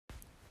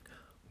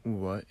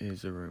What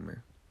is a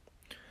rumor?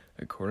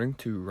 According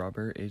to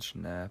Robert H.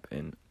 Knapp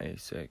in A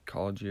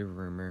Psychology of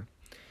Rumor,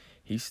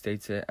 he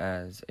states it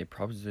as a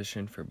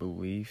proposition for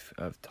belief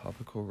of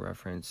topical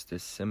reference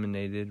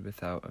disseminated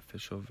without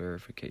official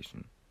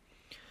verification.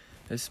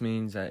 This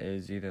means that it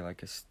is either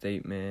like a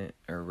statement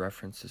or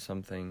reference to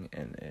something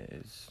and it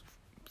is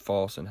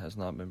false and has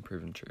not been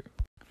proven true.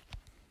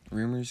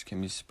 Rumors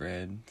can be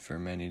spread for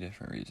many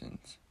different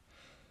reasons.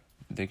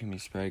 They can be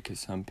spread because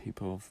some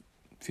people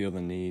feel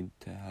the need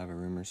to have a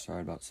rumor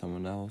started about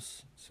someone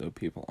else, so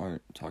people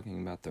aren't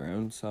talking about their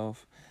own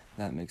self.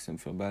 That makes them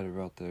feel better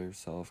about their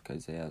self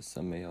because they have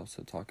somebody else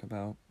to talk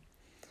about.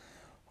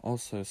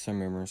 Also, some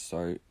rumors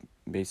start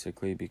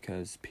basically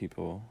because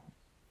people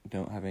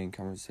don't have any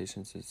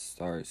conversations to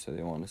start, so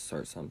they want to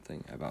start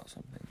something about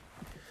something.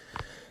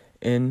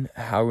 In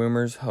How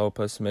Rumors Help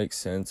Us Make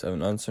Sense of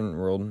an Uncertain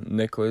World,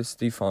 Nicholas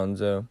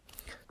DeFonso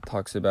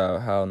talks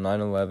about how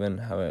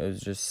 9/11, how it was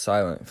just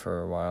silent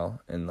for a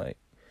while,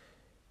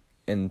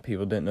 and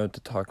people didn't know what to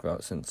talk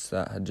about since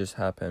that had just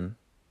happened.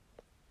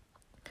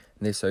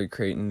 And they started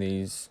creating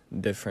these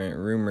different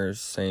rumors,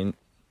 saying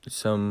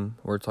some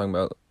were talking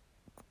about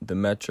the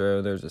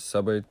metro, there's a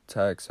subway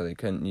attack, so they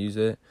couldn't use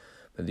it,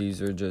 but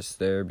these are just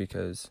there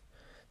because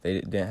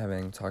they didn't have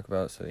anything to talk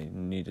about, so they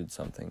needed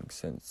something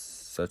since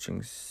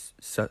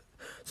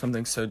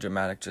something so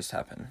dramatic just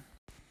happened.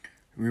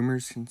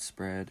 Rumors can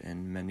spread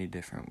in many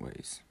different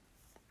ways.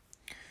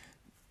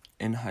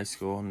 In high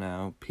school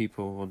now,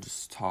 people will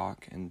just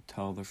talk and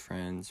tell their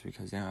friends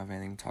because they don't have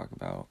anything to talk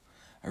about,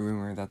 a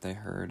rumor that they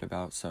heard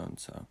about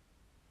so-and-so.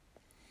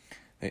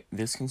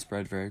 This can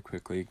spread very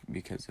quickly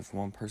because if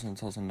one person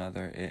tells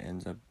another, it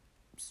ends up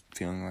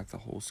feeling like the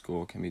whole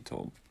school can be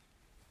told.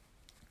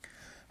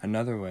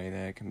 Another way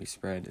that it can be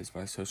spread is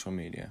by social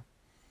media.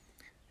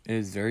 It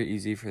is very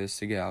easy for this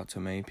to get out to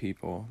many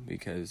people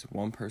because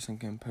one person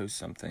can post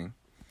something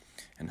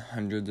and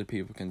hundreds of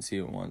people can see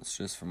it once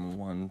just from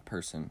one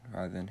person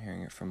rather than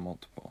hearing it from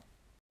multiple.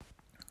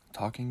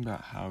 Talking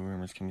about how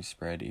rumors can be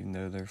spread even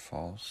though they're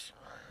false,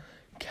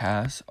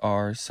 Cass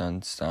R.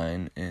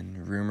 Sunstein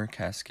in Rumor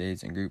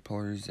Cascades and Group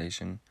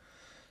Polarization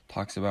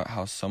talks about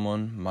how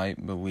someone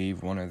might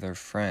believe one of their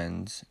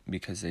friends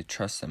because they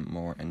trust them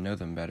more and know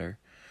them better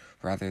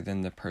rather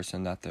than the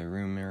person that the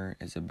rumor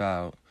is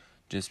about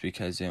just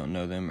because they don't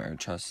know them or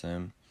trust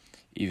them,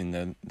 even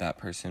though that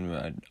person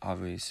would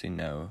obviously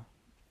know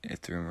if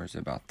the rumor is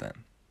about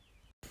them.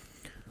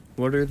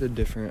 What are the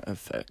different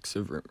effects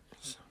of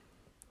rumors?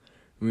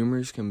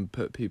 Rumors can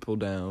put people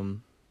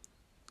down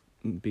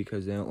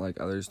because they don't like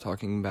others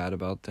talking bad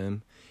about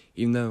them,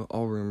 even though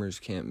all rumors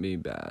can't be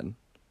bad.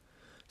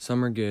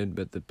 Some are good,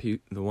 but the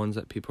ones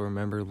that people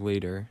remember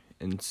later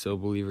and still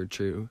believe are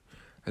true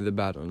are the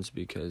bad ones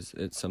because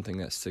it's something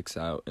that sticks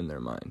out in their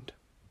mind.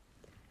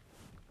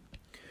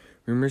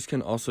 Rumors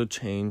can also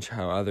change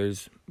how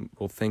others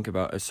will think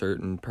about a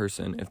certain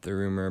person if the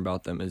rumor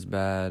about them is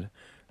bad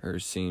or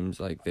seems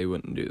like they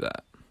wouldn't do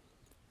that.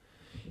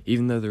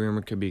 Even though the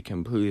rumor could be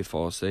completely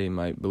false, they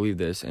might believe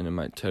this and it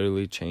might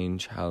totally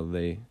change how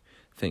they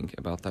think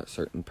about that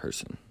certain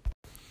person.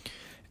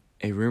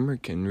 A rumor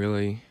can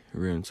really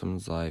ruin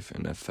someone's life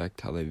and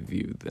affect how they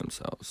view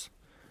themselves.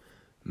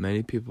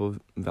 Many people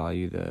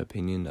value the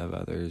opinion of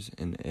others,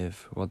 and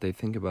if what they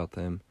think about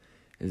them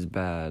is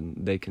bad,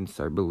 they can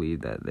start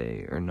believe that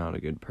they are not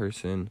a good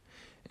person,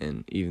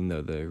 and even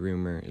though the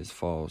rumor is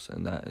false,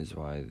 and that is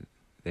why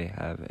they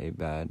have a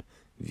bad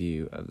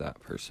view of that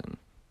person.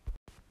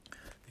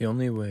 The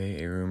only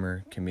way a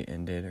rumor can be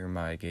ended or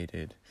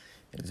mitigated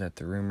is that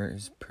the rumor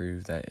is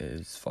proved that it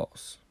is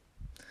false.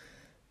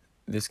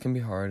 This can be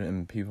hard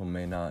and people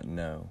may not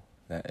know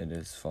that it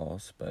is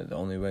false, but the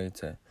only way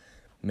to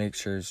make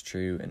sure it's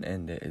true and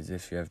end it is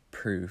if you have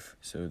proof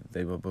so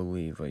they will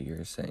believe what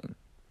you're saying.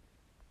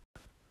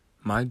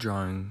 My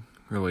drawing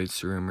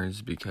relates to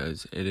rumors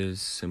because it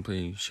is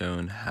simply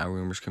shown how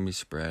rumors can be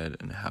spread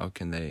and how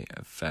can they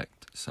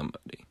affect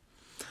somebody.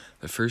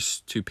 The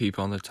first two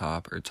people on the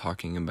top are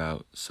talking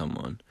about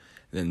someone,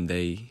 then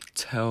they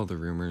tell the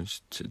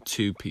rumors to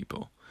two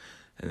people,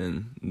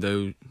 and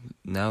then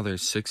now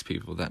there's 6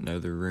 people that know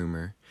the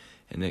rumor,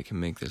 and it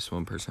can make this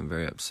one person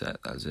very upset,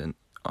 as in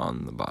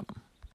on the bottom.